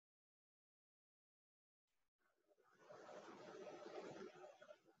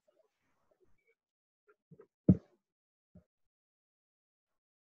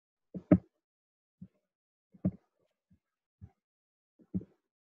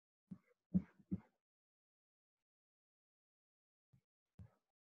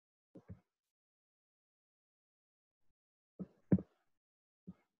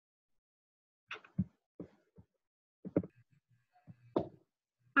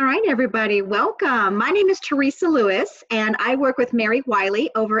right, everybody, welcome. My name is Teresa Lewis, and I work with Mary Wiley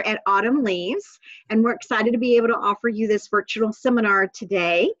over at Autumn Leaves, and we're excited to be able to offer you this virtual seminar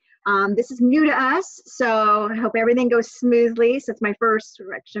today. This is new to us, so I hope everything goes smoothly. So it's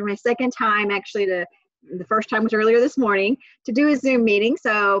my second time, actually. The first time was earlier this morning to do a Zoom meeting.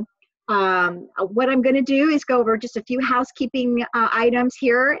 So what I'm going to do is go over just a few housekeeping items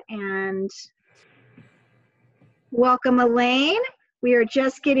here, and welcome, Elaine. We are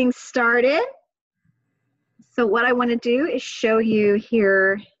just getting started. So what I want to do is show you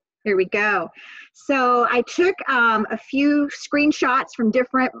here. Here we go. So I took a few screenshots from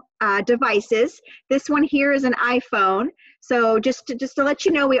different devices. This one here is an iPhone. So just to let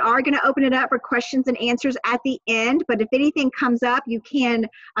you know, we are going to open it up for questions and answers at the end. But if anything comes up, you can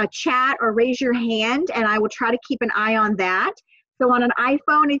chat or raise your hand, and I will try to keep an eye on that. So on an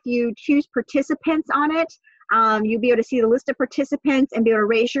iPhone, if you choose participants on it, you'll be able to see the list of participants and be able to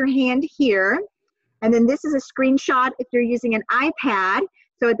raise your hand here. And then this is a screenshot if you're using an iPad.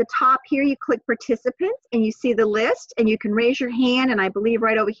 So at the top here, you click participants and you see the list, and you can raise your hand. And I believe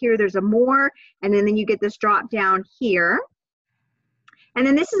right over here, there's a more, and then you get this drop down here. And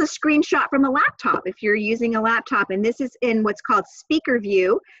then this is a screenshot from a laptop if you're using a laptop, and this is in what's called speaker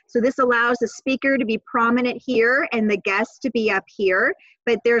view. So this allows the speaker to be prominent here and the guest to be up here.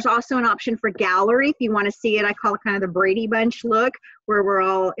 But there's also an option for gallery if you want to see it. I call it kind of the Brady Bunch look, where we're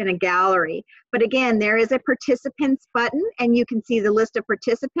all in a gallery. But again, there is a participants button, and you can see the list of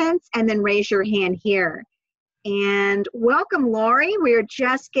participants and then raise your hand here. And welcome, Lori. We're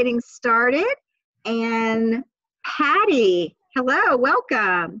just getting started. And Patty, hello,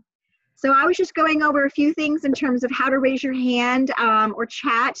 welcome. So I was just going over a few things in terms of how to raise your hand or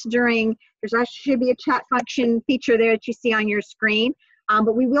chat during, there should be a chat function feature there that you see on your screen.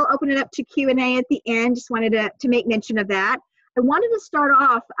 But we will open it up to Q&A at the end. Just wanted to make mention of that. I wanted to start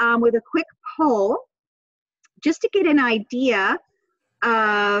off with a quick poll just to get an idea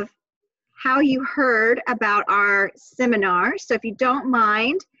of how you heard about our seminar. So if you don't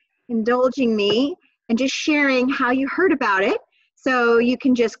mind indulging me and just sharing how you heard about it. So you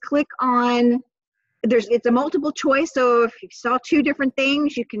can just click on, it's a multiple choice. So if you saw two different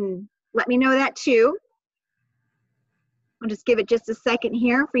things, you can let me know that too. I'll just give it just a second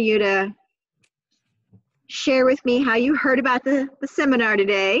here for you to share with me how you heard about the seminar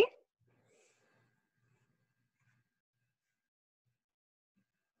today.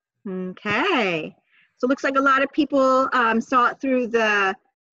 Okay, so it looks like a lot of people saw it through the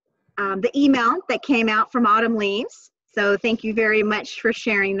email that came out from Autumn Leaves. So thank you very much for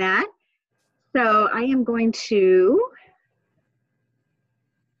sharing that. So I am going to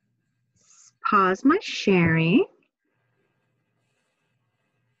pause my sharing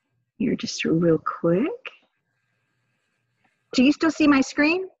here just real quick. Do you still see my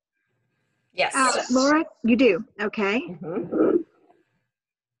screen? Yes. Laura, you do? Okay. Mm-hmm.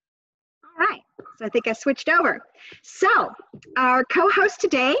 All right. So I think I switched over. So our co-host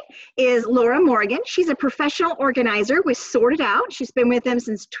today is Laura Morgan. She's a professional organizer with Sort It Out. She's been with them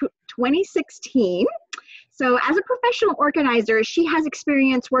since 2016. So as a professional organizer, she has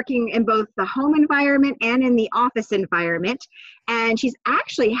experience working in both the home environment and in the office environment. And she's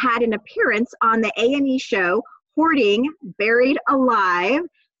actually had an appearance on the A&E show, Hoarding Buried Alive.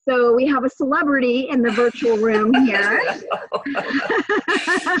 So we have a celebrity in the virtual room here.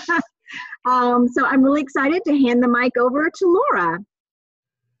 So I'm really excited to hand the mic over to Laura.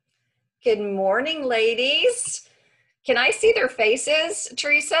 Good morning, ladies. Can I see their faces,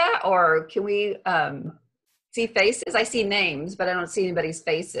 Teresa, or can we see faces? I see names, but I don't see anybody's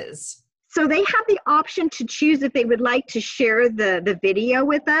faces. So they have the option to choose if they would like to share the video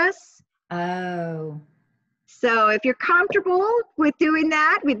with us. Oh. So if you're comfortable with doing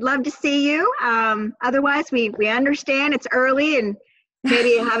that, we'd love to see you. Otherwise, we understand it's early and maybe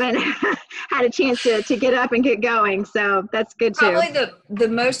you haven't had a chance to get up and get going. So that's good too. Probably the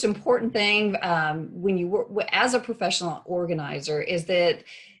most important thing when you work as a professional organizer is that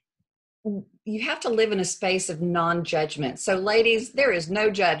you have to live in a space of non-judgment. So ladies, there is no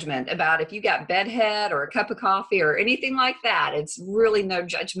judgment about if you got bedhead or a cup of coffee or anything like that. It's really no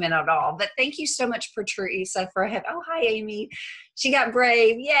judgment at all. But thank you so much for Teresa for having, oh, hi, Amy. She got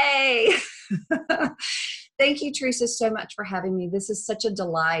brave. Yay. Thank you, Teresa, so much for having me. This is such a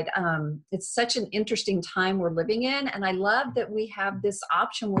delight. It's such an interesting time we're living in. And I love that we have this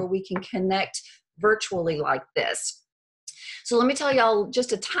option where we can connect virtually like this. So let me tell y'all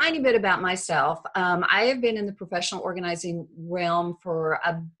just a tiny bit about myself. I have been in the professional organizing realm for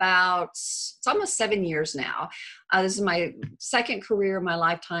it's almost 7 years now. This is my second career of my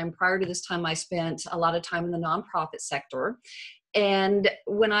lifetime. Prior to this time, I spent a lot of time in the nonprofit sector. And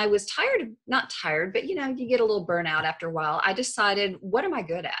when I was tired, not tired, but you know, you get a little burnout after a while, I decided, what am I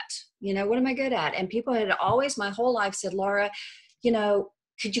good at? You know, what am I good at? And people had always, my whole life said, Laura, you know,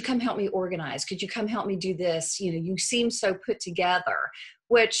 could you come help me organize? Could you come help me do this? You know, you seem so put together,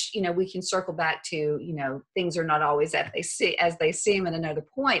 which, you know, we can circle back to, you know, things are not always as they seem at another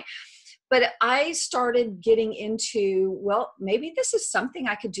point. But I started getting into, well, maybe this is something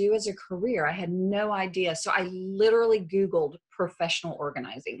I could do as a career. I had no idea. So I literally Googled professional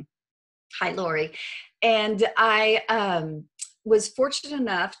organizing. Hi, Lori. And I was fortunate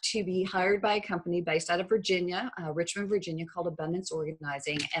enough to be hired by a company based out of Virginia, Richmond, Virginia, called Abundance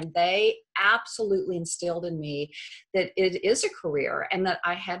Organizing. And they absolutely instilled in me that it is a career and that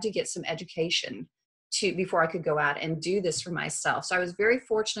I had to get some education before I could go out and do this for myself. So I was very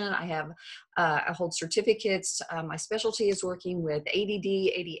fortunate. I hold certificates. My specialty is working with ADD,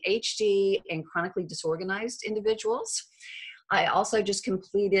 ADHD, and chronically disorganized individuals. I also just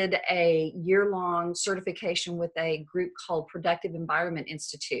completed a year-long certification with a group called Productive Environment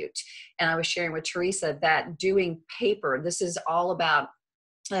Institute. And I was sharing with Teresa that doing paper, this is all about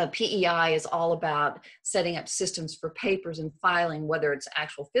PEI is all about setting up systems for papers and filing, whether it's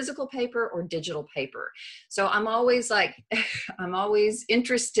actual physical paper or digital paper. So I'm always I'm always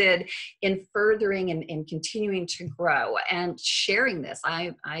interested in furthering and continuing to grow and sharing this.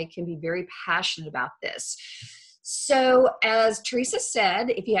 I can be very passionate about this. So as Teresa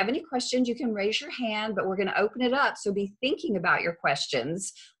said, if you have any questions, you can raise your hand, but we're going to open it up. So be thinking about your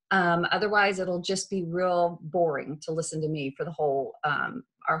questions. Otherwise, it'll just be real boring to listen to me for the whole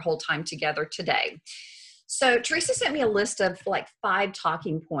our whole time together today. So Teresa sent me a list of like 5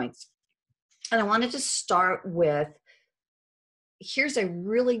 talking points. And I wanted to start with, here's a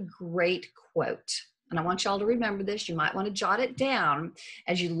really great quote. And I want y'all to remember this. You might want to jot it down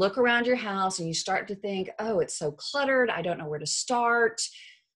as you look around your house and you start to think, oh, it's so cluttered. I don't know where to start.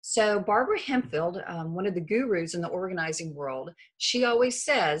 So Barbara Hempfield, one of the gurus in the organizing world, she always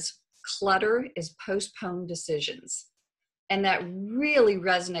says, clutter is postponed decisions. And that really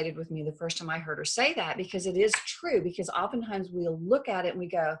resonated with me the first time I heard her say that, because it is true, because oftentimes we'll look at it and we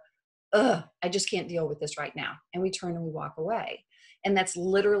go, ugh, I just can't deal with this right now. And we turn and we walk away. And that's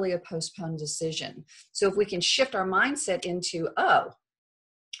literally a postponed decision. So if we can shift our mindset into, oh,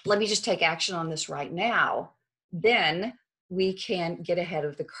 let me just take action on this right now, then we can get ahead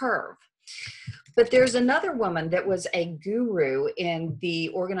of the curve. But there's another woman that was a guru in the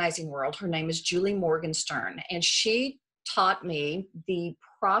organizing world. Her name is Julie Morgenstern, and she taught me the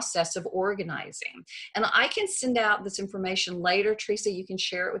process of organizing. And I can send out this information later. Teresa, you can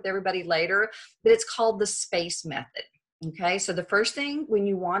share it with everybody later, but it's called the SPACE method. Okay, so the first thing when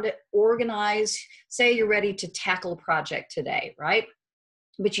you want to organize, say you're ready to tackle a project today, right?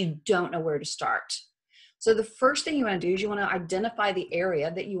 But you don't know where to start. So the first thing you want to do is you want to identify the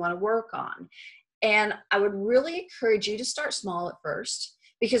area that you want to work on. And I would really encourage you to start small at first,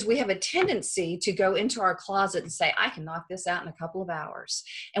 because we have a tendency to go into our closet and say, I can knock this out in a couple of hours.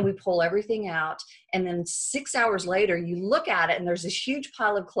 And we pull everything out. And then 6 hours later, you look at it and there's this huge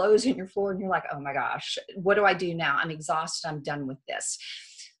pile of clothes in your floor and you're like, oh my gosh, what do I do now? I'm exhausted. I'm done with this.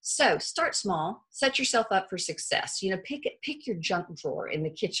 So start small, set yourself up for success. You know, pick your junk drawer in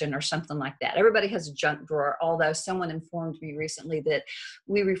the kitchen or something like that. Everybody has a junk drawer, although someone informed me recently that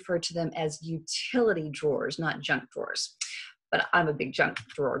we refer to them as utility drawers, not junk drawers. But I'm a big junk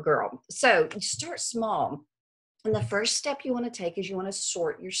drawer girl. So you start small. And the first step you want to take is you want to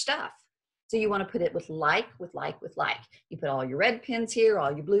sort your stuff. So you want to put it with like. You put all your red pins here,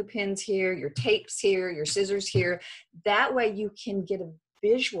 all your blue pins here, your tapes here, your scissors here. That way you can get a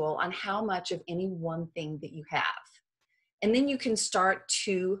visual on how much of any one thing that you have. And then you can start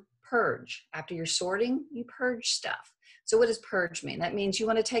to purge. After you're sorting, you purge stuff. So what does purge mean? That means you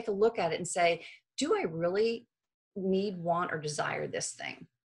want to take a look at it and say, do I really need, want, or desire this thing?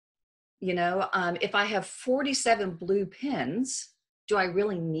 You know, if I have 47 blue pins, do I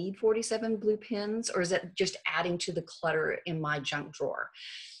really need 47 blue pins, or is it just adding to the clutter in my junk drawer?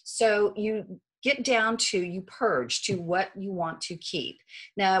 So you get down to, you purge to what you want to keep.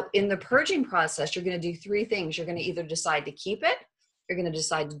 Now, in the purging process, you're going to do 3 things. You're going to either decide to keep it, you're going to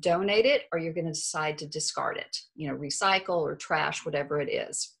decide to donate it, or you're going to decide to discard it, you know, recycle or trash, whatever it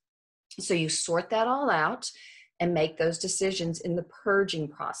is. So you sort that all out and make those decisions in the purging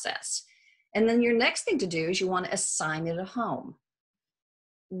process. And then your next thing to do is you want to assign it a home.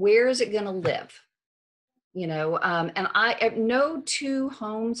 Where is it going to live? You know, and no 2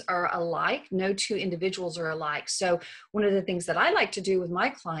 homes are alike. No 2 individuals are alike. So one of the things that I like to do with my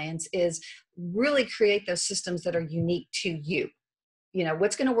clients is really create those systems that are unique to you. You know,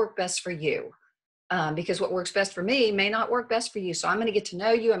 what's going to work best for you? because what works best for me may not work best for you. So I'm going to get to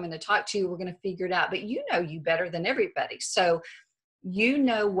know you. I'm going to talk to you. We're going to figure it out. But you know you better than everybody. So you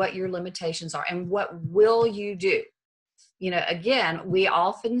know what your limitations are and what will you do. You know, again, we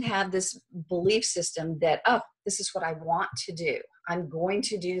often have this belief system that, oh, this is what I want to do. I'm going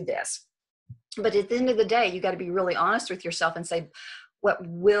to do this. But at the end of the day, you got to be really honest with yourself and say, what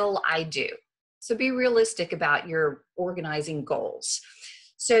will I do? So be realistic about your organizing goals.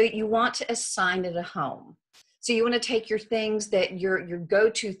 So you want to assign it a home. So you want to take your things that your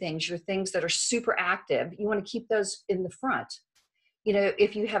go-to things, your things that are super active, you want to keep those in the front. You know,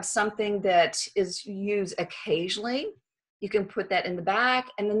 if you have something that is used occasionally, you can put that in the back.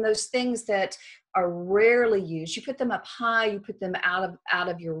 And then those things that are rarely used, you put them up high, you put them out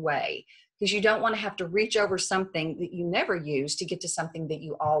of your way, because you don't want to have to reach over something that you never use to get to something that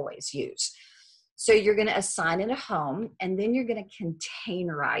you always use. So you're going to assign it a home, and then you're going to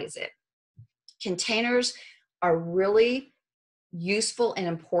containerize it. Containers are really useful and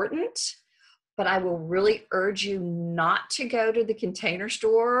important, but I will really urge you not to go to the Container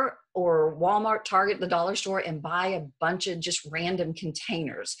Store or Walmart, Target, the dollar store and buy a bunch of just random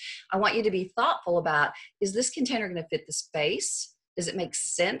containers. I want you to be thoughtful about, is this container going to fit the space? Does it make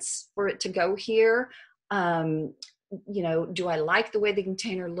sense for it to go here? You know, do I like the way the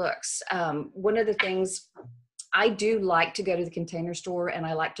container looks? One of the things, I do like to go to the Container Store and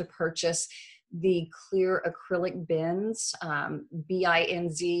I like to purchase the clear acrylic bins.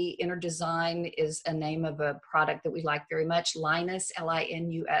 BINZ, Inner Design is a name of a product that we like very much. Linus,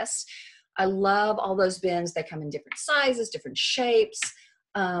 LINUS. I love all those bins. They come in different sizes, different shapes.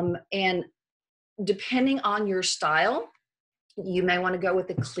 And depending on your style, you may want to go with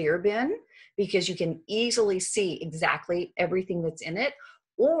the clear bin because you can easily see exactly everything that's in it.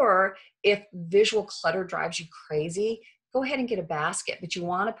 Or if visual clutter drives you crazy, go ahead and get a basket, but you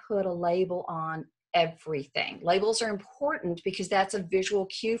want to put a label on everything. Labels are important because that's a visual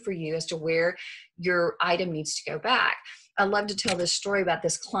cue for you as to where your item needs to go back. I love to tell this story about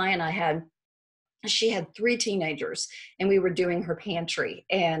this client I had. She had 3 teenagers and we were doing her pantry.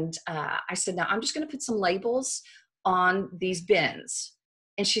 And I said, now I'm just going to put some labels on these bins.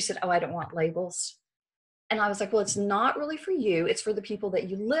 And she said, oh, I don't want labels. And I was like, well, it's not really for you. It's for the people that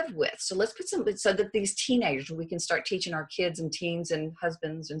you live with. So let's put some, so that these teenagers, we can start teaching our kids and teens and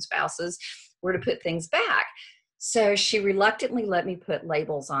husbands and spouses where to put things back. So she reluctantly let me put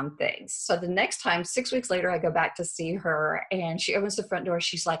labels on things. So the next time, 6 weeks later, I go back to see her and she opens the front door.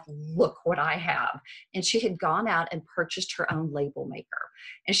 She's like, look what I have. And she had gone out and purchased her own label maker.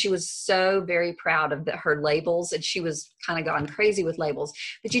 And she was so very proud of her labels. And she was kind of gone crazy with labels.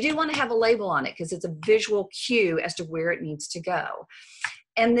 But you do want to have a label on it because it's a visual cue as to where it needs to go.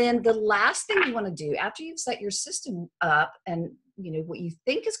 And then the last thing you want to do after you've set your system up and you know what you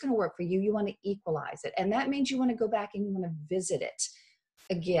think is going to work for you, you want to equalize it. And that means you want to go back and you want to visit it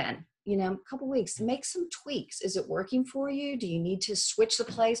again, you know, a couple weeks, make some tweaks. Is it working for you? Do you need to switch the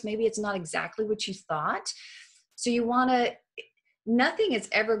place? Maybe it's not exactly what you thought. So you want to, nothing is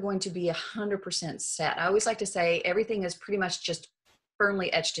ever going to be 100% set. I always like to say everything is pretty much just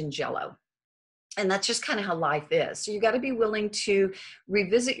firmly etched in Jell-O. And that's just kind of how life is. So you got to be willing to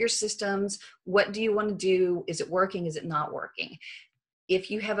revisit your systems. What do you want to do? Is it working? Is it not working?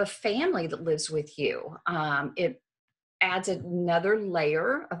 If you have a family that lives with you, it adds another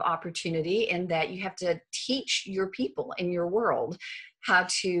layer of opportunity in that you have to teach your people in your world how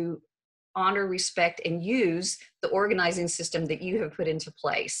to honor, respect, and use the organizing system that you have put into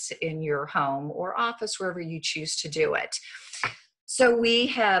place in your home or office, wherever you choose to do it. So we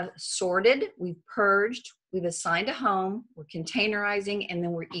have sorted, we've purged, we've assigned a home, we're containerizing, and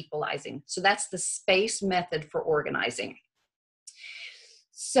then we're equalizing. So that's the SPACE method for organizing.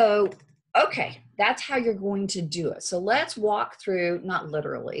 So, okay, that's how you're going to do it. So let's walk through, not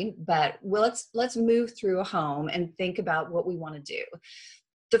literally, but let's move through a home and think about what we want to do.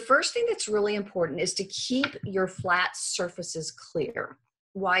 The first thing that's really important is to keep your flat surfaces clear.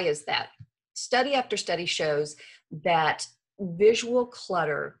 Why is that? Study after study shows that visual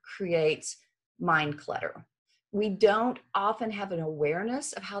clutter creates mind clutter. We don't often have an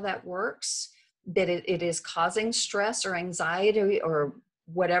awareness of how that works, that it is causing stress or anxiety or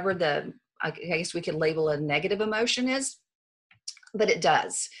whatever I guess we could label a negative emotion is, but it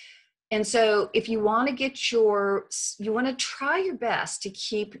does. And so if you want to you want to try your best to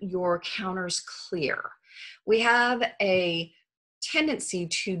keep your counters clear. We have a tendency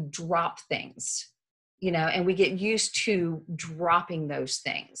to drop things, you know, and we get used to dropping those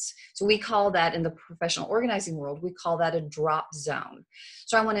things. So we call that, in the professional organizing world, we call that a drop zone.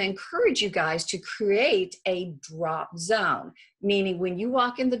 So I want to encourage you guys to create a drop zone, meaning when you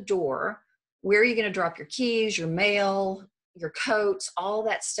walk in the door, where are you going to drop your keys, your mail, your coats, all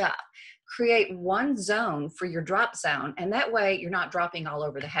that stuff. Create one zone for your drop zone, and that way you're not dropping all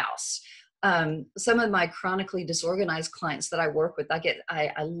over the house. Some of my chronically disorganized clients that I work with,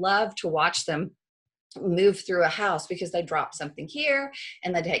 I love to watch them move through a house because they drop something here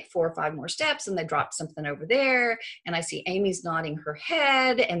and they take 4 or 5 more steps and they drop something over there. And I see Amy's nodding her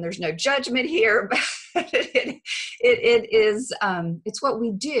head, and there's no judgment here, but it is, it's what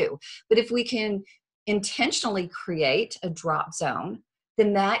we do. But if we can intentionally create a drop zone,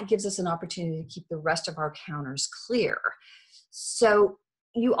 then that gives us an opportunity to keep the rest of our counters clear. So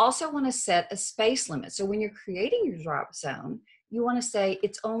you also want to set a space limit. So when you're creating your drop zone, you want to say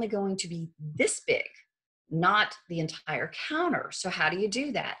it's only going to be this big, not the entire counter. So how do you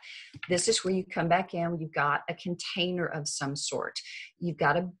do that? This is where you come back in. You've got a container of some sort. You've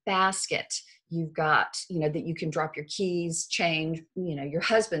got a basket. You've got, that you can drop your keys, change, your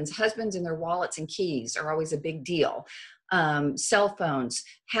husbands and their wallets and keys are always a big deal. Cell phones,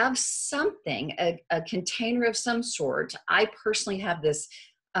 have something, a container of some sort. I personally have this,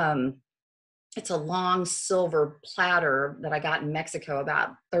 it's a long silver platter that I got in Mexico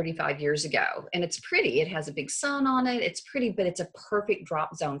about 35 years ago. And it's pretty. It has a big sun on it. It's pretty, but it's a perfect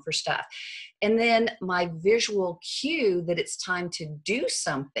drop zone for stuff. And then my visual cue that it's time to do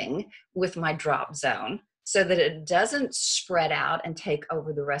something with my drop zone so that it doesn't spread out and take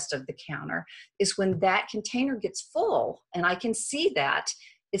over the rest of the counter is when that container gets full and I can see that.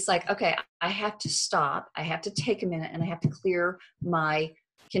 It's like, okay, I have to stop. I have to take a minute and I have to clear my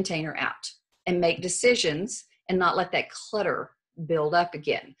container out and make decisions and not let that clutter build up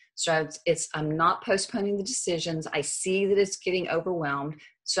again. So I'm not postponing the decisions. I see that it's getting overwhelmed.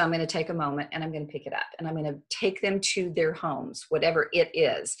 So I'm going to take a moment and I'm going to pick it up and I'm going to take them to their homes, whatever it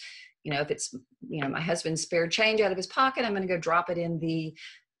is. If it's, my husband's spare change out of his pocket, I'm going to go drop it in the,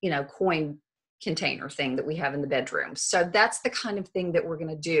 coin container thing that we have in the bedroom. So that's the kind of thing that we're going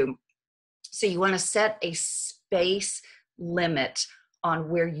to do. So you want to set a space limit on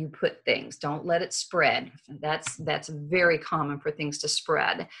where you put things. Don't let it spread. That's very common for things to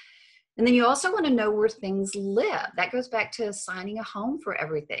spread. And then you also want to know where things live. That goes back to assigning a home for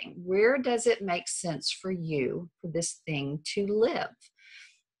everything. Where does it make sense for you for this thing to live?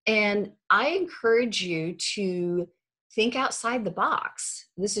 And I encourage you to think outside the box.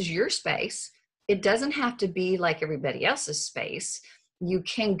 This is your space. It doesn't have to be like everybody else's space. You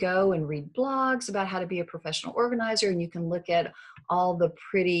can go and read blogs about how to be a professional organizer, and you can look at all the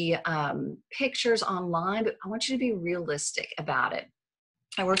pretty pictures online, but I want you to be realistic about it.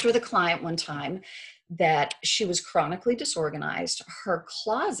 I worked with a client one time that she was chronically disorganized. Her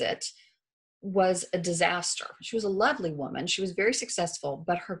closet was a disaster. She was a lovely woman. She was very successful,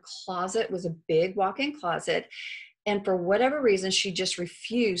 but her closet was a big walk-in closet. And for whatever reason, she just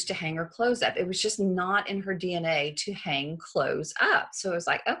refused to hang her clothes up. It was just not in her DNA to hang clothes up. So it was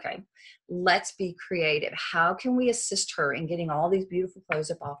like, okay, let's be creative. How can we assist her in getting all these beautiful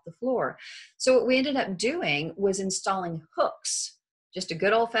clothes up off the floor? So what we ended up doing was installing hooks, just a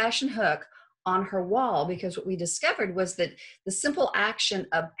good old-fashioned hook on her wall, because what we discovered was that the simple action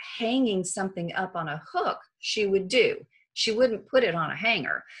of hanging something up on a hook, she would do. She wouldn't put it on a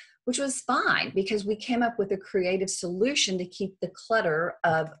hanger, which was fine because we came up with a creative solution to keep the clutter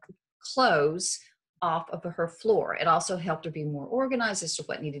of clothes off of her floor. It also helped her be more organized as to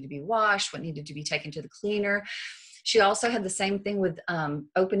what needed to be washed, what needed to be taken to the cleaner. She also had the same thing with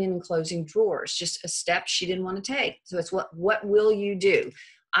opening and closing drawers, just a step she didn't want to take. So it's what will you do?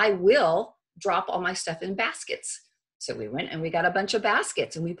 I will drop all my stuff in baskets. So we went and we got a bunch of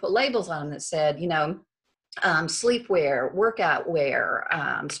baskets and we put labels on them that said, sleepwear, workout wear,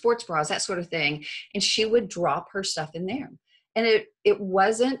 sports bras, that sort of thing. And she would drop her stuff in there. And it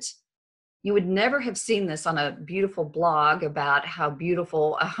wasn't, you would never have seen this on a beautiful blog about how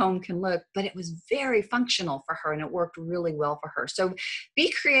beautiful a home can look, but it was very functional for her and it worked really well for her. So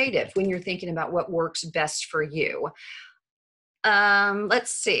be creative when you're thinking about what works best for you.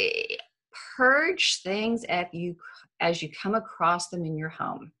 Let's see. Purge things as you come across them in your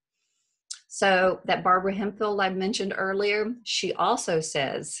home. So that Barbara Hemphill I mentioned earlier, she also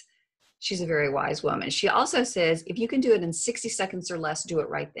says, she's a very wise woman. She also says, if you can do it in 60 seconds or less, do it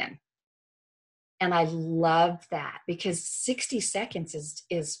right then. And I love that because 60 seconds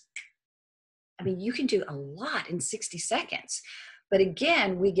is, you can do a lot in 60 seconds. But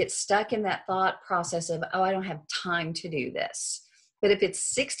again, we get stuck in that thought process of, oh, I don't have time to do this. But if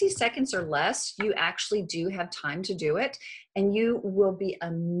it's 60 seconds or less, you actually do have time to do it. And you will be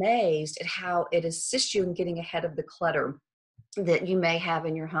amazed at how it assists you in getting ahead of the clutter that you may have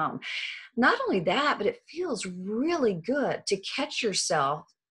in your home. Not only that, but it feels really good to catch yourself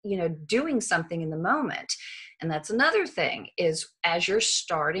doing something in the moment. And that's another thing, is as you're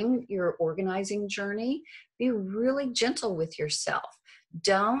starting your organizing journey, be really gentle with yourself.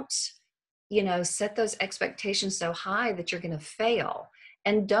 Don't, set those expectations so high that you're going to fail.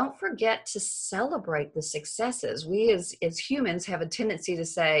 And don't forget to celebrate the successes. We as humans have a tendency to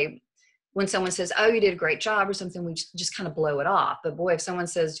say, when someone says, oh, you did a great job or something, we just kind of blow it off. But boy, if someone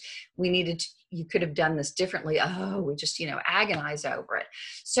says you could have done this differently, oh, we just, agonize over it.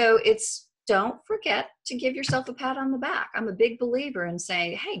 So don't forget to give yourself a pat on the back. I'm a big believer in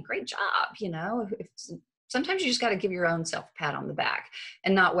saying, hey, great job. Sometimes you just got to give your own self a pat on the back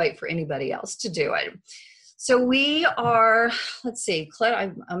and not wait for anybody else to do it. So we are, let's see,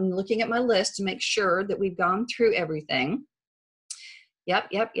 Claire, I'm looking at my list to make sure that we've gone through everything.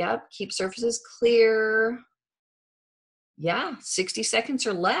 Yep. Keep surfaces clear. Yeah, 60 seconds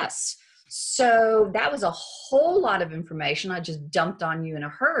or less. So that was a whole lot of information I just dumped on you in a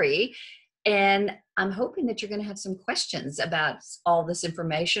hurry. And I'm hoping that you're going to have some questions about all this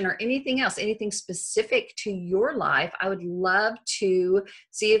information or anything else, anything specific to your life. I would love to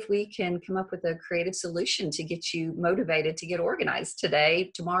see if we can come up with a creative solution to get you motivated to get organized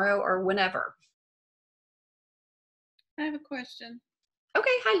today, tomorrow, or whenever. I have a question. Okay.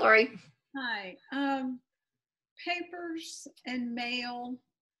 Hi, Lori. Hi. Papers and mail,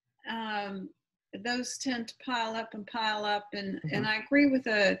 those tend to pile up, and and I agree with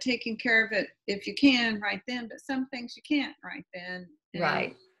taking care of it if you can right then, but some things you can't right then. And,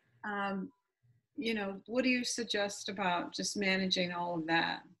 right. What do you suggest about just managing all of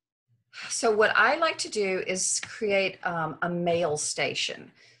that? So what I like to do is create a mail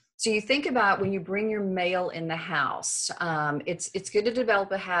station. So you think about when you bring your mail in the house, it's good to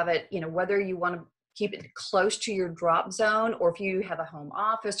develop a habit, whether you want to keep it close to your drop zone, or if you have a home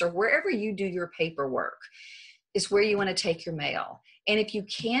office or wherever you do your paperwork is where you want to take your mail. And if you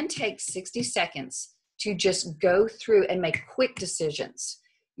can take 60 seconds to just go through and make quick decisions,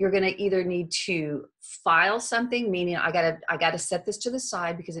 you're going to either need to file something, meaning I got to set this to the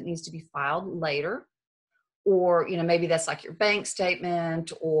side because it needs to be filed later. Or, maybe that's like your bank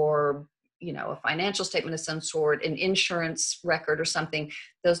statement or, a financial statement of some sort, an insurance record or something.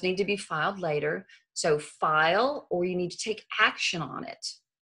 Those need to be filed later. So file, or you need to take action on it.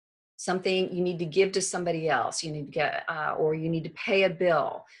 Something you need to give to somebody else. You need to get, or you need to pay a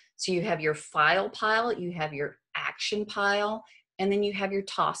bill. So you have your file pile, you have your action pile, and then you have your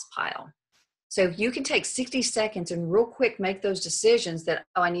toss pile. So if you can take 60 seconds and real quick make those decisions that,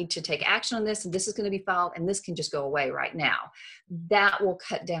 I need to take action on this, and this is going to be filed, and this can just go away right now. That will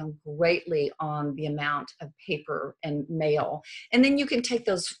cut down greatly on the amount of paper and mail. And then you can take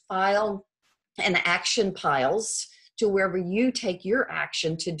those file and action piles to wherever you take your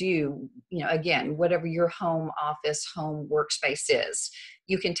action to do, again, whatever your home office, home workspace is.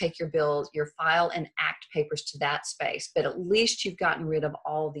 You can take your bills, your file and act papers to that space, but at least you've gotten rid of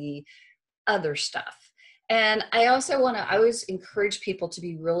all the other stuff. And I also I always encourage people to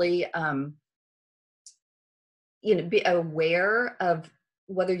be really, be aware of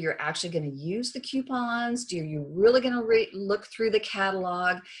whether you're actually going to use the coupons. Do you really going to look through the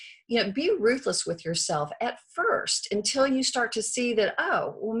catalog? Be ruthless with yourself at first until you start to see that,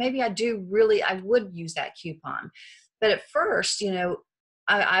 oh, well, maybe I would use that coupon. But at first,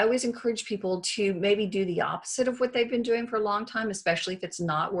 I always encourage people to maybe do the opposite of what they've been doing for a long time, especially if it's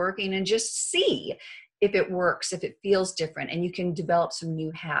not working, and just see if it works, if it feels different, and you can develop some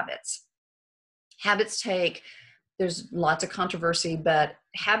new habits. There's lots of controversy, but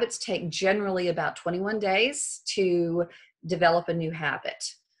habits take generally about 21 days to develop a new habit.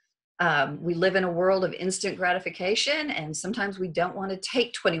 We live in a world of instant gratification, and sometimes we don't want to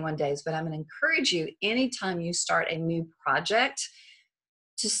take 21 days, but I'm going to encourage you anytime you start a new project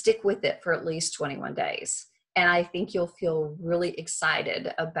to stick with it for at least 21 days. And I think you'll feel really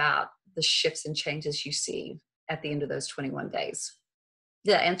excited about the shifts and changes you see at the end of those 21 days.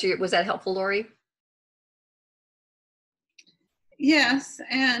 Did that answer was that helpful, Lori? Yes,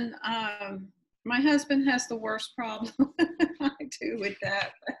 and my husband has the worst problem I do with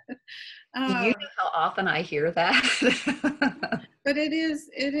that. Do you know how often I hear that? But it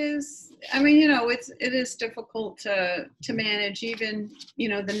is, I mean, it is difficult to manage even,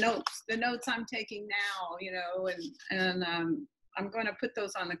 the notes I'm taking now, and I'm going to put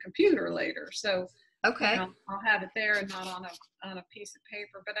those on the computer later. So okay. I'll have it there and not on a piece of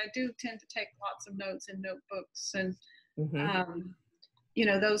paper, but I do tend to take lots of notes in notebooks, and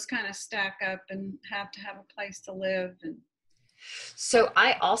those kind of stack up and have to have a place to live. And so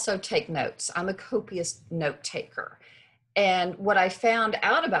I also take notes. I'm a copious note taker. And what I found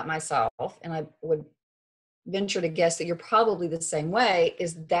out about myself, and I would venture to guess that you're probably the same way,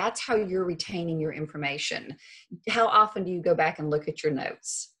 is that's how you're retaining your information. How often do you go back and look at your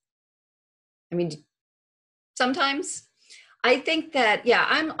notes? I mean, sometimes. I think that, yeah,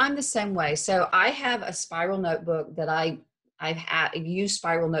 I'm the same way. So I have a spiral notebook that I've used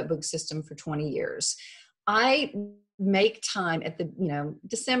spiral notebook system for 20 years. I make time at the,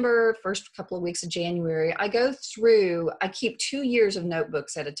 December, first couple of weeks of January, I keep 2 years of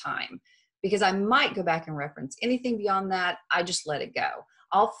notebooks at a time, because I might go back and reference. Anything beyond that, I just let it go.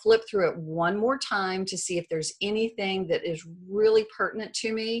 I'll flip through it one more time to see if there's anything that is really pertinent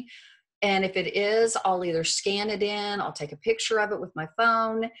to me. And if it is, I'll either scan it in, I'll take a picture of it with my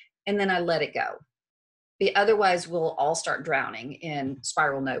phone, and then I let it go. Otherwise, we'll all start drowning in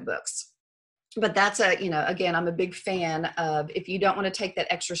spiral notebooks. But that's again, I'm a big fan of, if you don't want to take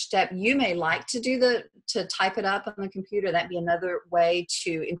that extra step, you may like to type it up on the computer. That'd be another way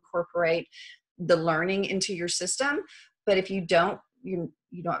to incorporate the learning into your system. But if you don't,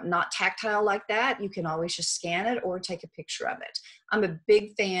 not tactile like that, you can always just scan it or take a picture of it. I'm a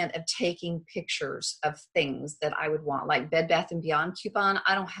big fan of taking pictures of things that I would want, like Bed Bath & Beyond coupon.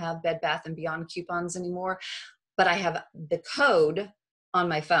 I don't have Bed Bath & Beyond coupons anymore, but I have the code on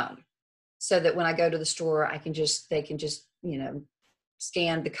my phone, so that when I go to the store, they can just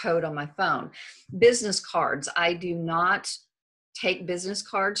scan the code on my phone. Business cards. I do not take business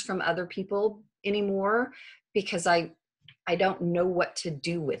cards from other people anymore, because I don't know what to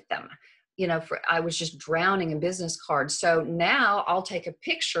do with them. I was just drowning in business cards. So now I'll take a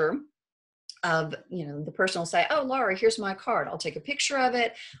picture of, the person will say, "Oh, Laura, here's my card." I'll take a picture of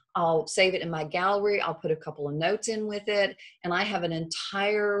it. I'll save it in my gallery. I'll put a couple of notes in with it. And I have an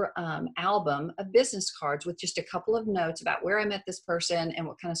entire album of business cards with just a couple of notes about where I met this person and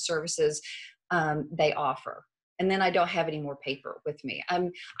what kind of services they offer. And then I don't have any more paper with me.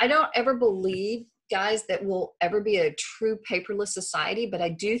 I don't ever believe, guys, that we'll ever be a true paperless society, but I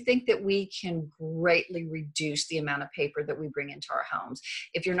do think that we can greatly reduce the amount of paper that we bring into our homes.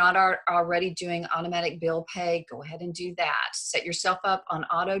 If you're not already doing automatic bill pay, go ahead and do that. Set yourself up on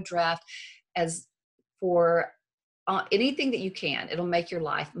auto draft as for anything that you can. It'll make your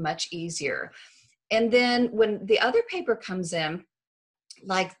life much easier. And then when the other paper comes in,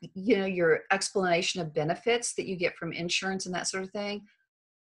 like, your explanation of benefits that you get from insurance and that sort of thing,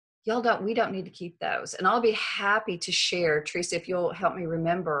 we don't need to keep those. And I'll be happy to share, Teresa, if you'll help me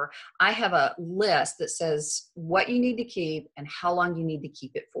remember, I have a list that says what you need to keep and how long you need to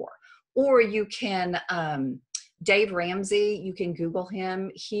keep it for. Or you can, Dave Ramsey, you can Google him.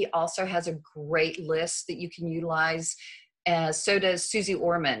 He also has a great list that you can utilize. So does Susie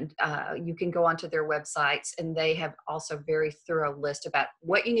Orman. You can go onto their websites, and they have also very thorough list about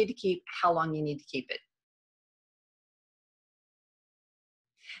what you need to keep, how long you need to keep it.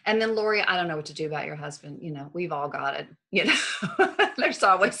 And then, Lori, I don't know what to do about your husband. We've all got it. There's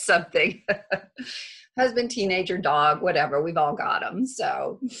always something. Husband, teenager, dog, whatever. We've all got them.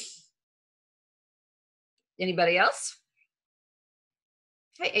 So, anybody else?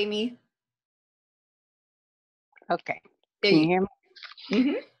 Hi, Amy. Okay. Can you hear me?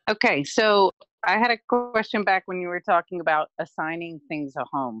 Mm-hmm. Okay. So I had a question back when you were talking about assigning things a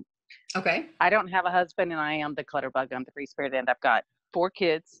home. Okay. I don't have a husband, and I am the clutter bug. I'm the free spirit, and I've got 4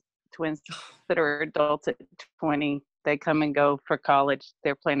 kids, twins that are adults at 20. They come and go for college.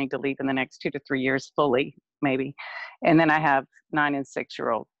 They're planning to leave in the next 2 to 3 years fully, maybe. And then I have 9 and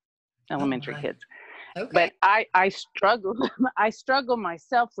 6-year-old elementary kids. Okay. But I struggle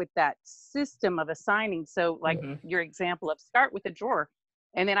myself with that system of assigning. So like your example of start with a drawer,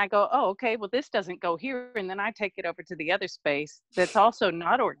 and then I go, oh, okay, well, this doesn't go here. And then I take it over to the other space that's also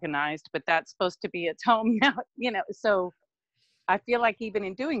not organized, but that's supposed to be its home now, so I feel like even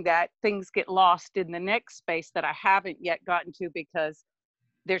in doing that, things get lost in the next space that I haven't yet gotten to, because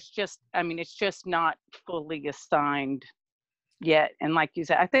it's just not fully assigned yet. And like you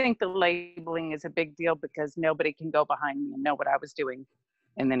said, I think the labeling is a big deal, because nobody can go behind me and know what I was doing,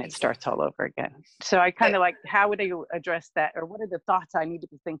 and then it starts all over again. So I kind of like, how would you address that, or what are the thoughts I need to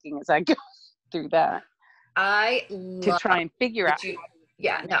be thinking as I go through that? To try and figure out.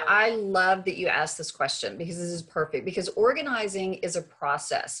 I love that you asked this question, because this is perfect, because organizing is a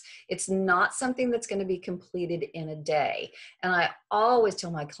process. It's not something that's going to be completed in a day. And I always tell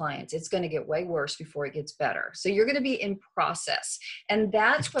my clients, it's going to get way worse before it gets better. So you're going to be in process. And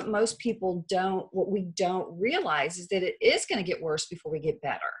that's what most people what we don't realize is that it is going to get worse before we get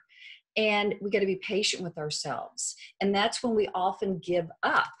better. And we got to be patient with ourselves. And that's when we often give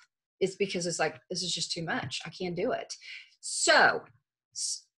up. It's because it's like, this is just too much. I can't do it. So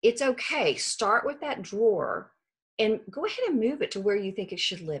it's okay. Start with that drawer and go ahead and move it to where you think it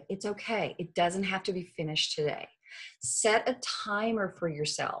should live. It's okay. It doesn't have to be finished today. Set a timer for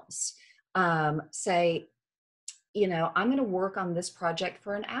yourselves. Say, I'm going to work on this project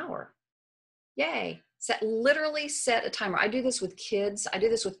for an hour. Yay. Literally set a timer. I do this with kids. I do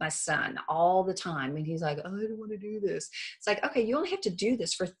this with my son all the time. And he's like, oh, I don't want to do this. It's like, okay, you only have to do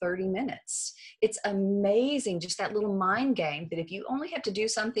this for 30 minutes. It's amazing, just that little mind game, that if you only have to do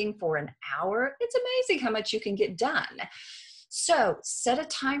something for an hour, it's amazing how much you can get done. So set a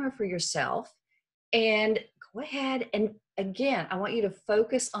timer for yourself and go ahead. And again, I want you to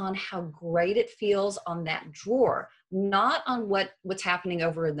focus on how great it feels on that drawer, not on what's happening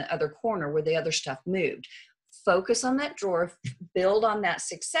over in the other corner where the other stuff moved. Focus on that drawer, build on that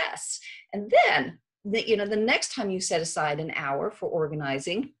success. And then, the next time you set aside an hour for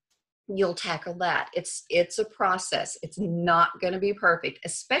organizing, you'll tackle that. It's a process. It's not going to be perfect,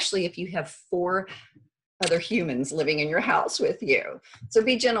 especially if you have 4 other humans living in your house with you. So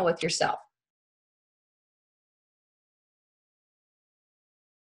be gentle with yourself.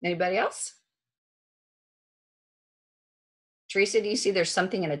 Anybody else? Teresa, do you see there's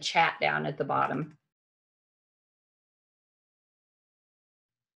something in a chat down at the bottom?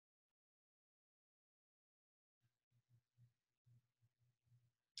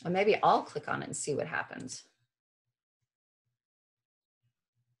 Or maybe I'll click on it and see what happens.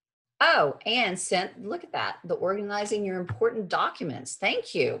 Oh, Anne sent, look at that, the organizing your important documents.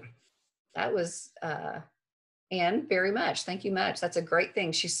 Thank you. That was Anne, very much. Thank you much. That's a great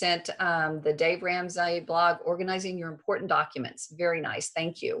thing. She sent the Dave Ramsey blog, Organizing Your Important Documents. Very nice.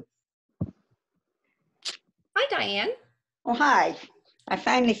 Thank you. Hi, Diane. Oh, hi. I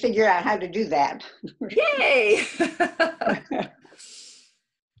finally figured out how to do that. Yay.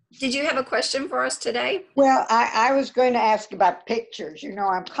 Did you have a question for us today? Well, I was going to ask about pictures.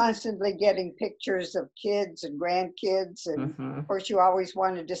 I'm constantly getting pictures of kids and grandkids. And of course, you always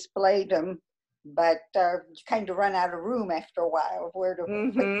want to display them, but you kind of run out of room after a while of where to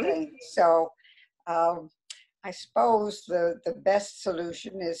put things. So I suppose the best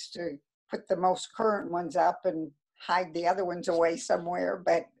solution is to put the most current ones up and hide the other ones away somewhere.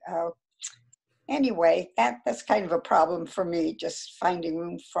 But anyway, that's kind of a problem for me, just finding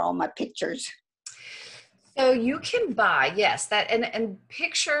room for all my pictures. So you can buy, yes, that and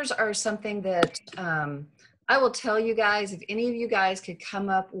pictures are something that I will tell you guys, if any of you guys could come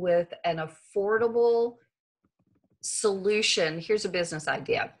up with an affordable solution, here's a business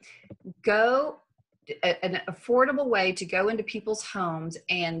idea. An affordable way to go into people's homes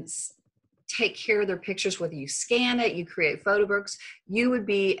and take care of their pictures, whether you scan it, you create photo books, you would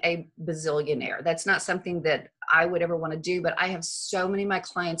be a bazillionaire. That's not something that I would ever want to do, but I have so many of my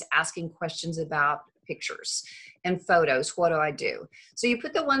clients asking questions about pictures and photos. What do I do? So you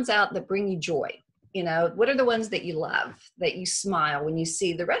put the ones out that bring you joy. What are the ones that you love, that you smile when you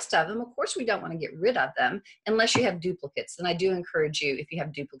see? The rest of them, of course, we don't want to get rid of them unless you have duplicates. And I do encourage you, if you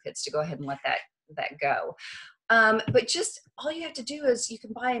have duplicates, to go ahead and let that go. But just all you have to do is you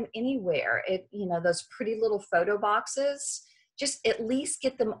can buy them anywhere. Those pretty little photo boxes, just at least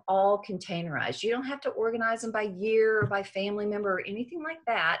get them all containerized. You don't have to organize them by year or by family member or anything like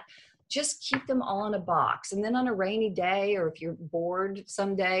that. Just keep them all in a box. And then on a rainy day, or if you're bored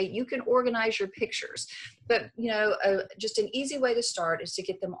someday, you can organize your pictures. But, just an easy way to start is to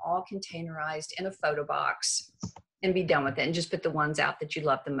get them all containerized in a photo box and be done with it, and just put the ones out that you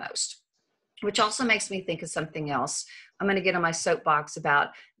love the most. Which also makes me think of something else. I'm going to get on my soapbox about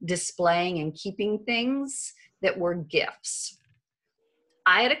displaying and keeping things that were gifts.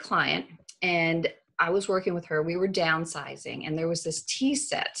 I had a client and I was working with her. We were downsizing and there was this tea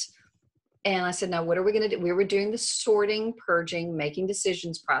set. And I said, now what are we going to do? We were doing the sorting, purging, making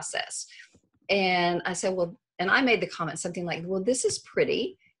decisions process. And I said, well, and I made the comment, something like, well, this is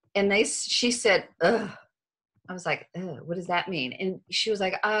pretty. And she said, ugh. I was like, what does that mean? And she was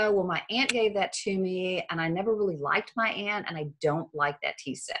like, oh, well, my aunt gave that to me and I never really liked my aunt and I don't like that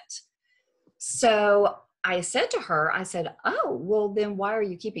tea set. So I said to her, I said, oh, well, then why are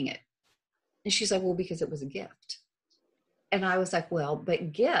you keeping it? And she's like, well, because it was a gift. And I was like, well,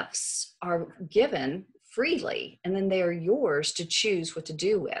 but gifts are given freely and then they are yours to choose what to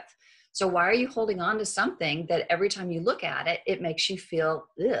do with. So why are you holding on to something that every time you look at it, it makes you feel,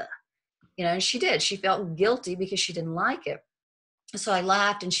 ugh? And she did. She felt guilty because she didn't like it. So I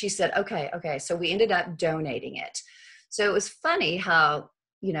laughed and she said, okay. So we ended up donating it. So it was funny how,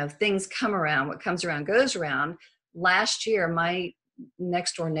 things come around. What comes around goes around. Last year, my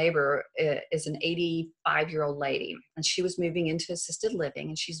next door neighbor is an 85-year-old lady and she was moving into assisted living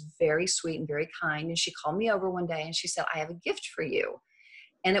and she's very sweet and very kind. And she called me over one day and she said, I have a gift for you.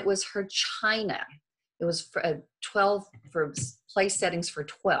 And it was her china. It was for 12 for place settings for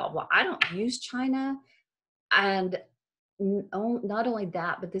 12. Well, I don't use China. And not only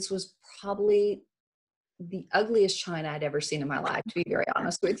that, but this was probably the ugliest china I'd ever seen in my life, to be very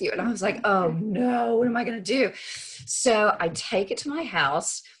honest with you. And I was like, oh no, what am I going to do? So I take it to my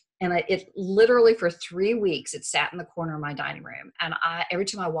house, and it literally for 3 weeks, it sat in the corner of my dining room. And every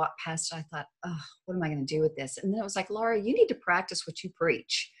time I walked past it, I thought, oh, what am I going to do with this? And then it was like, Laura, you need to practice what you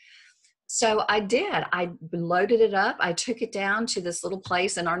preach. So I did. I loaded it up. I took it down to this little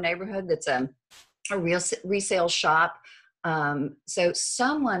place in our neighborhood that's a real resale shop. So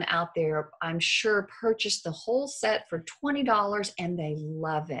someone out there, I'm sure, purchased the whole set for $20, and they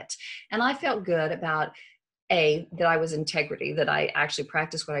love it. And I felt good about that I was integrity, that I actually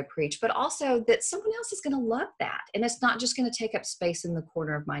practice what I preach, but also that someone else is going to love that. And it's not just going to take up space in the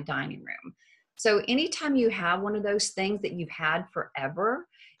corner of my dining room. So anytime you have one of those things that you've had forever,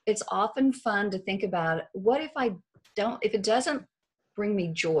 it's often fun to think about, what if if it doesn't bring me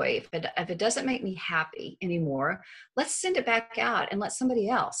joy, if it doesn't make me happy anymore, let's send it back out and let somebody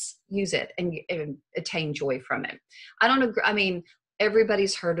else use it and attain joy from it. I don't agree. I mean,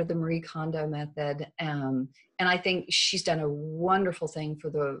 everybody's heard of the Marie Kondo method. And I think she's done a wonderful thing for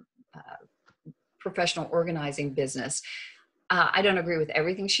the professional organizing business. I don't agree with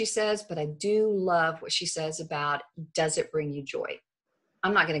everything she says, but I do love what she says about, does it bring you joy?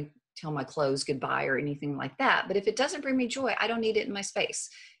 I'm not going to tell my clothes goodbye or anything like that, but if it doesn't bring me joy, I don't need it in my space,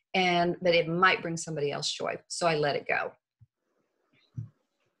 but it might bring somebody else joy. So I let it go.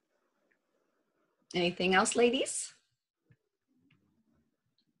 Anything else, ladies?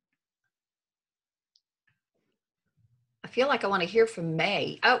 I feel like I want to hear from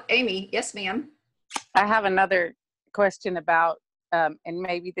May. Oh, Amy. Yes, ma'am. I have another question about, and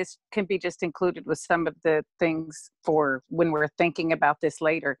maybe this can be just included with some of the things for when we're thinking about this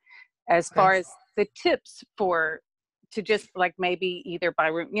later, as far as the tips to just like maybe either by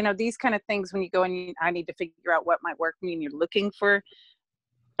room, these kind of things when you go and I need to figure out what might work for me, and you're looking for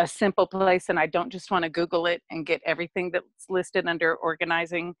a simple place, and I don't just want to Google it and get everything that's listed under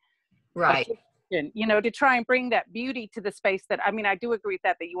organizing. Right. To try and bring that beauty to the space that, I mean, I do agree with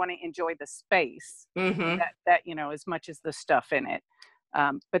that you want to enjoy the space, mm-hmm. that as much as the stuff in it.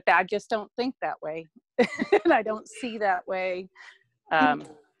 But I just don't think that way. And I don't see that way.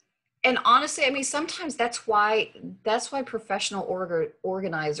 And honestly, I mean, sometimes that's why professional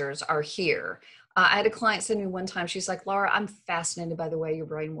organizers are here. I had a client send me one time, she's like, Laura, I'm fascinated by the way your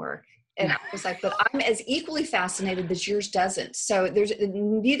brain works. And I was like, but I'm as equally fascinated that yours doesn't. So there's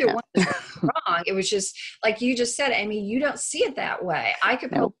neither one is wrong. It was just like you just said, Amy, you don't see it that way. I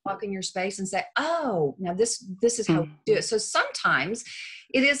could probably walk in your space and say, oh, now this is how we do it. So sometimes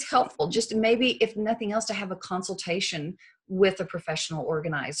it is helpful just to maybe, if nothing else, to have a consultation with a professional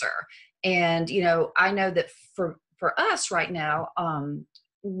organizer. And, I know that for us right now,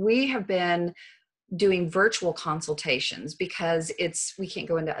 we have been doing virtual consultations because we can't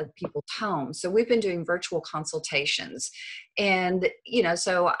go into other people's homes. So we've been doing virtual consultations, and,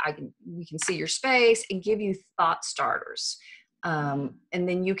 so we can see your space and give you thought starters. And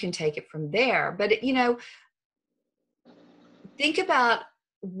then you can take it from there. But, think about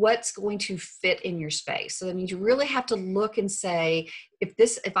what's going to fit in your space. So that means you really have to look and say,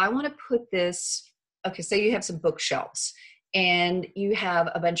 if I want to put this, okay, say you have some bookshelves and you have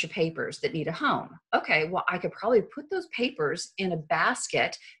a bunch of papers that need a home. Okay, well, I could probably put those papers in a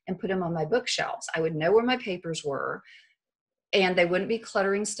basket and put them on my bookshelves. I would know where my papers were, and they wouldn't be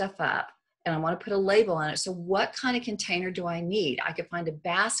cluttering stuff up. And I want to put a label on it. So what kind of container do I need? I could find a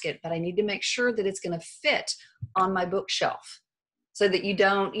basket, but I need to make sure that it's going to fit on my bookshelf, so that you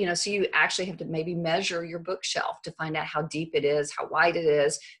don't, so you actually have to maybe measure your bookshelf to find out how deep it is, how wide it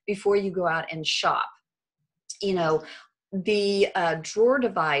is, before you go out and shop. The drawer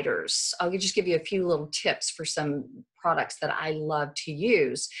dividers, I'll just give you a few little tips for some products that I love to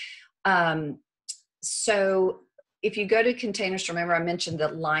use. So if you go to Container Store, remember I mentioned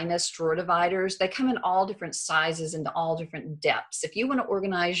that Linus drawer dividers, they come in all different sizes and all different depths. If you want to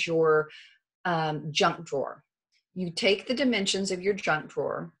organize your junk drawer, you take the dimensions of your junk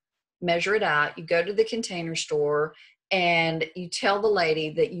drawer, measure it out, you go to the Container Store, and you tell the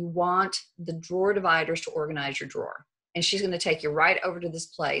lady that you want the drawer dividers to organize your drawer. And she's going to take you right over to this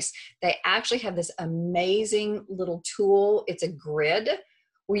place. They actually have this amazing little tool. It's a grid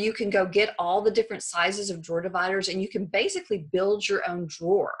where you can go get all the different sizes of drawer dividers, and you can basically build your own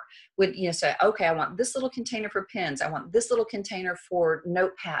drawer with, say, okay, I want this little container for pens. I want this little container for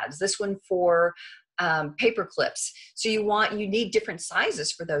notepads, this one for paper clips. So you need different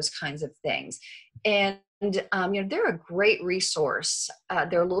sizes for those kinds of things. And they're a great resource.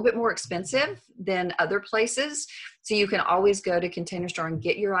 They're a little bit more expensive than other places. So you can always go to Container Store and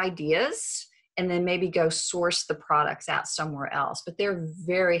get your ideas and then maybe go source the products out somewhere else. But they're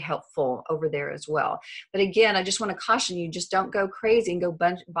very helpful over there as well. But again, I just want to caution you, just don't go crazy and go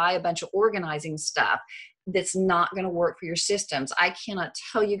buy a bunch of organizing stuff that's not going to work for your systems. I cannot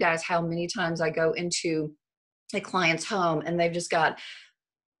tell you guys how many times I go into a client's home and they've just got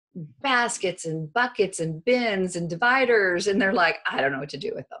baskets and buckets and bins and dividers, and they're like, I don't know what to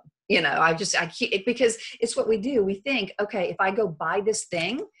do with them. I keep, because it's what we do. We think, okay, if I go buy this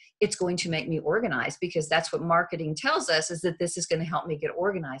thing, it's going to make me organized, because that's what marketing tells us, is that this is going to help me get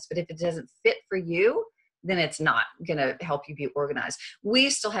organized. But if it doesn't fit for you, then it's not going to help you be organized. We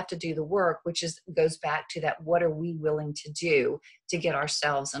still have to do the work, which goes back to that. What are we willing to do to get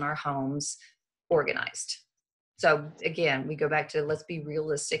ourselves and our homes organized? So again, we go back to, let's be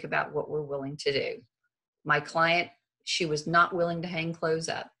realistic about what we're willing to do. My client, she was not willing to hang clothes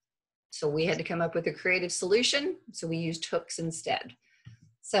up. So we had to come up with a creative solution. So we used hooks instead.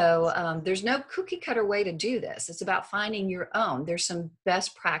 So there's no cookie cutter way to do this. It's about finding your own. There's some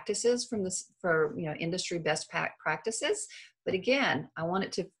best practices for industry best practices. But again, I want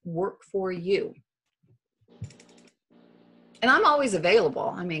it to work for you. And I'm always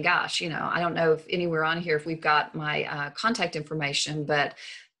available. I mean, gosh, I don't know if anywhere on here, if we've got my contact information, but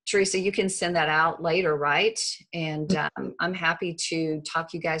Teresa, you can send that out later, right? And I'm happy to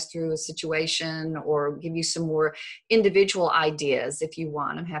talk you guys through a situation or give you some more individual ideas if you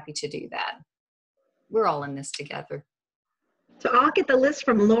want. I'm happy to do that. We're all in this together. So I'll get the list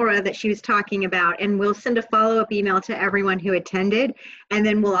from Laura that she was talking about, and we'll send a follow-up email to everyone who attended, and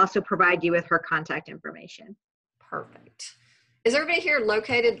then we'll also provide you with her contact information. Perfect. Is everybody here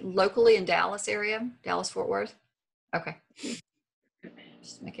located locally in Dallas area? Dallas, Fort Worth? Okay.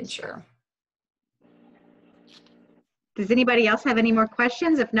 Just making sure. Does anybody else have any more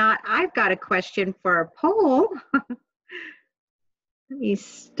questions? If not, I've got a question for a poll. Let me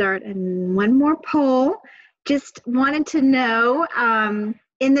start one more poll. Just wanted to know,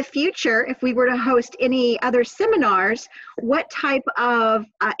 in the future, if we were to host any other seminars, what type of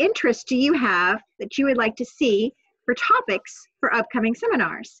interest do you have that you would like to see for topics for upcoming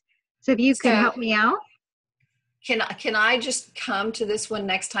seminars? So if you can help me out. Can I just come to this one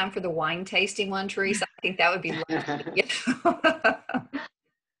next time for the wine tasting one, Teresa? I think that would be lovely.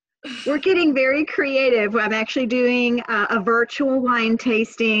 We're getting very creative. I'm actually doing a virtual wine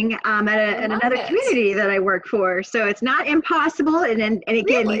tasting at another community that I work for. So it's not impossible. And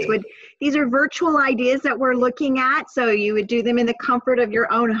again, really? these are virtual ideas that we're looking at. So you would do them in the comfort of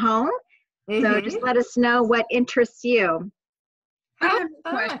your own home. Mm-hmm. So just let us know what interests you. I have a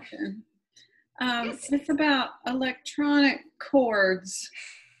question. It's about electronic cords.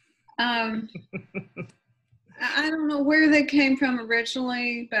 I don't know where they came from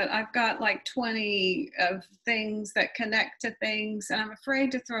originally, but I've got like 20 of things that connect to things, and I'm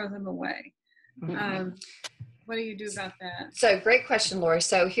afraid to throw them away. Mm-hmm. What do you do about that? So great question, Lori.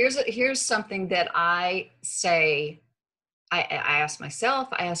 So here's something that I say. I ask myself,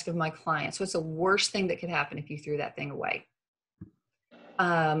 I ask of my clients, what's the worst thing that could happen if you threw that thing away?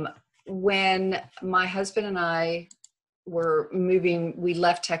 When my husband and I were moving, we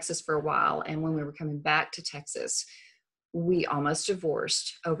left Texas for a while. And when we were coming back to Texas, we almost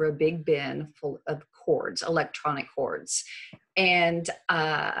divorced over a big bin full of cords, electronic cords. And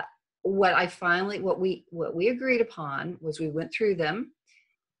what we agreed upon was we went through them,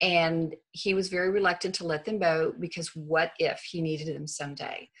 and he was very reluctant to let them go because what if he needed them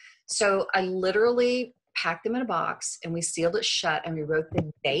someday? So I literally packed them in a box and we sealed it shut, and we wrote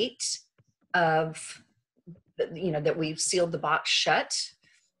the date of, that we sealed the box shut.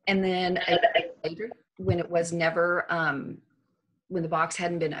 And then later, when it was never, when the box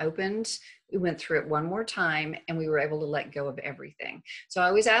hadn't been opened, we went through it one more time and we were able to let go of everything. So I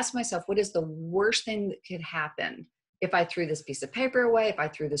always ask myself, what is the worst thing that could happen if I threw this piece of paper away, if I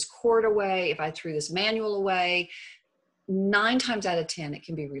threw this cord away, if I threw this manual away? 9 times out of 10, it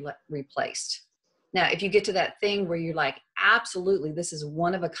can be replaced. Now, if you get to that thing where you're like, absolutely, this is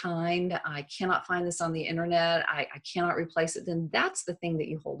one of a kind, I cannot find this on the internet, I cannot replace it, then that's the thing that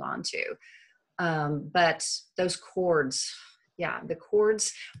you hold on to. But those cords, the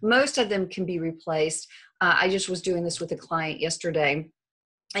cords, most of them can be replaced. I just was doing this with a client yesterday,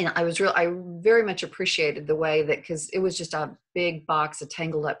 and I very much appreciated the way that, because it was just a big box of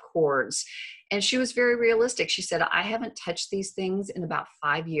tangled up cords. And she was very realistic. She said, I haven't touched these things in about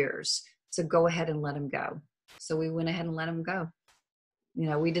 5 years. So go ahead and let them go. So we went ahead and let them go.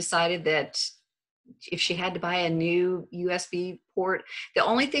 We decided that if she had to buy a new USB port. The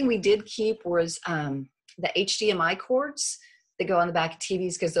only thing we did keep was the HDMI cords that go on the back of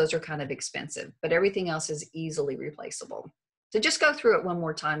TVs, because those are kind of expensive, but everything else is easily replaceable. So just go through it one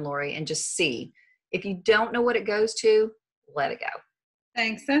more time, Lori, and just see. If you don't know what it goes to, let it go.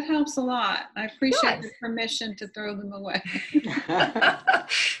 Thanks. That helps a lot. I appreciate Good. the permission to throw them away.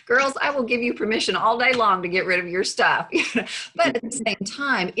 Girls, I will give you permission all day long to get rid of your stuff. But at the same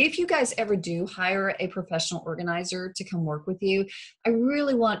time, if you guys ever do hire a professional organizer to come work with you, I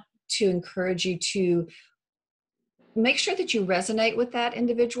really want to encourage you to make sure that you resonate with that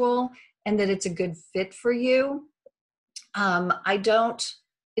individual and that it's a good fit for you.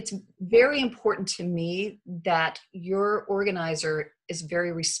 It's very important to me that your organizer is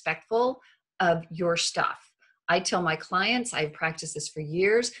very respectful of your stuff. I tell my clients, I've practiced this for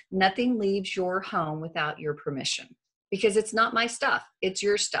years, nothing leaves your home without your permission, because it's not my stuff, it's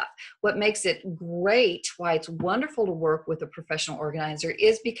your stuff. What makes it great, why it's wonderful to work with a professional organizer,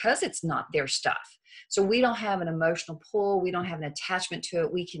 is because it's not their stuff. So we don't have an emotional pull, we don't have an attachment to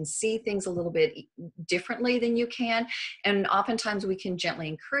it. We can see things a little bit differently than you can. And oftentimes we can gently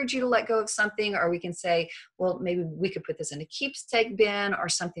encourage you to let go of something, or we can say, well, maybe we could put this in a keepsake bin or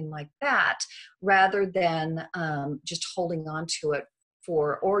something like that, rather than just holding on to it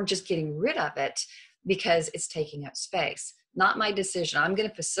or just getting rid of it because it's taking up space. Not my decision. I'm going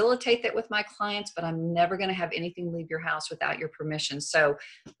to facilitate that with my clients, but I'm never going to have anything leave your house without your permission. So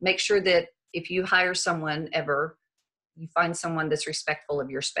make sure that if you hire someone ever, you find someone that's respectful of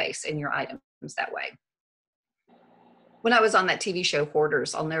your space and your items that way. When I was on that TV show,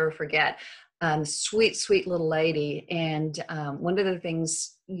 Hoarders, I'll never forget, sweet, sweet little lady. And one of the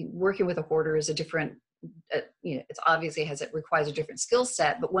things, working with a hoarder is a different, it's obviously it requires a different skill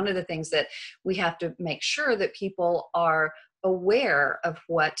set, but one of the things that we have to make sure that people are aware of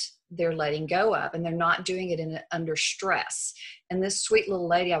what they're letting go of, and they're not doing it under stress. And this sweet little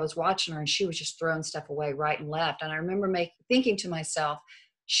lady, I was watching her and she was just throwing stuff away right and left. And I remember thinking to myself,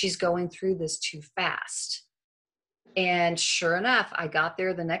 she's going through this too fast. And sure enough, I got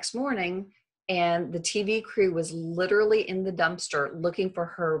there the next morning and the TV crew was literally in the dumpster looking for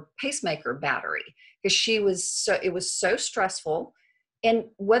her pacemaker battery, because it was so stressful. And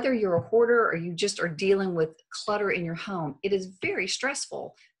whether you're a hoarder or you just are dealing with clutter in your home, it is very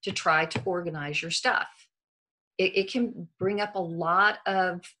stressful to try to organize your stuff. It can bring up a lot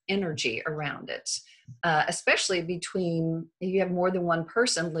of energy around it, especially between if you have more than one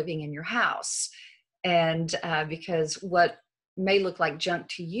person living in your house. And because what may look like junk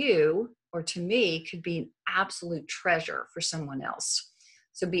to you or to me could be an absolute treasure for someone else.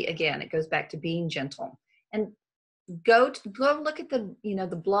 So again, it goes back to being gentle. And go look at the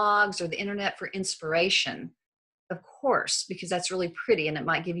blogs or the internet for inspiration, of course, because that's really pretty and it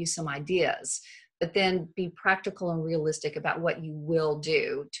might give you some ideas, but then be practical and realistic about what you will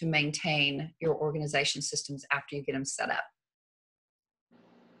do to maintain your organization systems after you get them set up.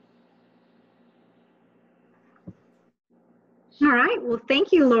 All right. Well,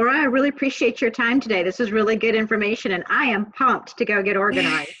 thank you, Laura. I really appreciate your time today. This is really good information, and I am pumped to go get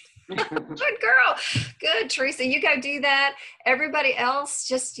organized. Good girl. Good, Teresa. You go do that. Everybody else,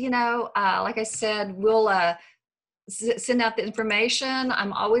 just, like I said, we'll send out the information.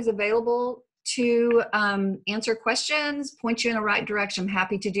 I'm always available to answer questions, point you in the right direction. I'm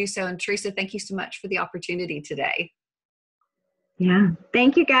happy to do so. And Teresa, thank you so much for the opportunity today. Yeah.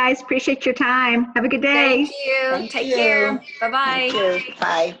 Thank you, guys. Appreciate your time. Have a good day. Thank you. Take care. Bye-bye. Thank you.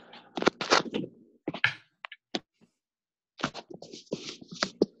 Bye.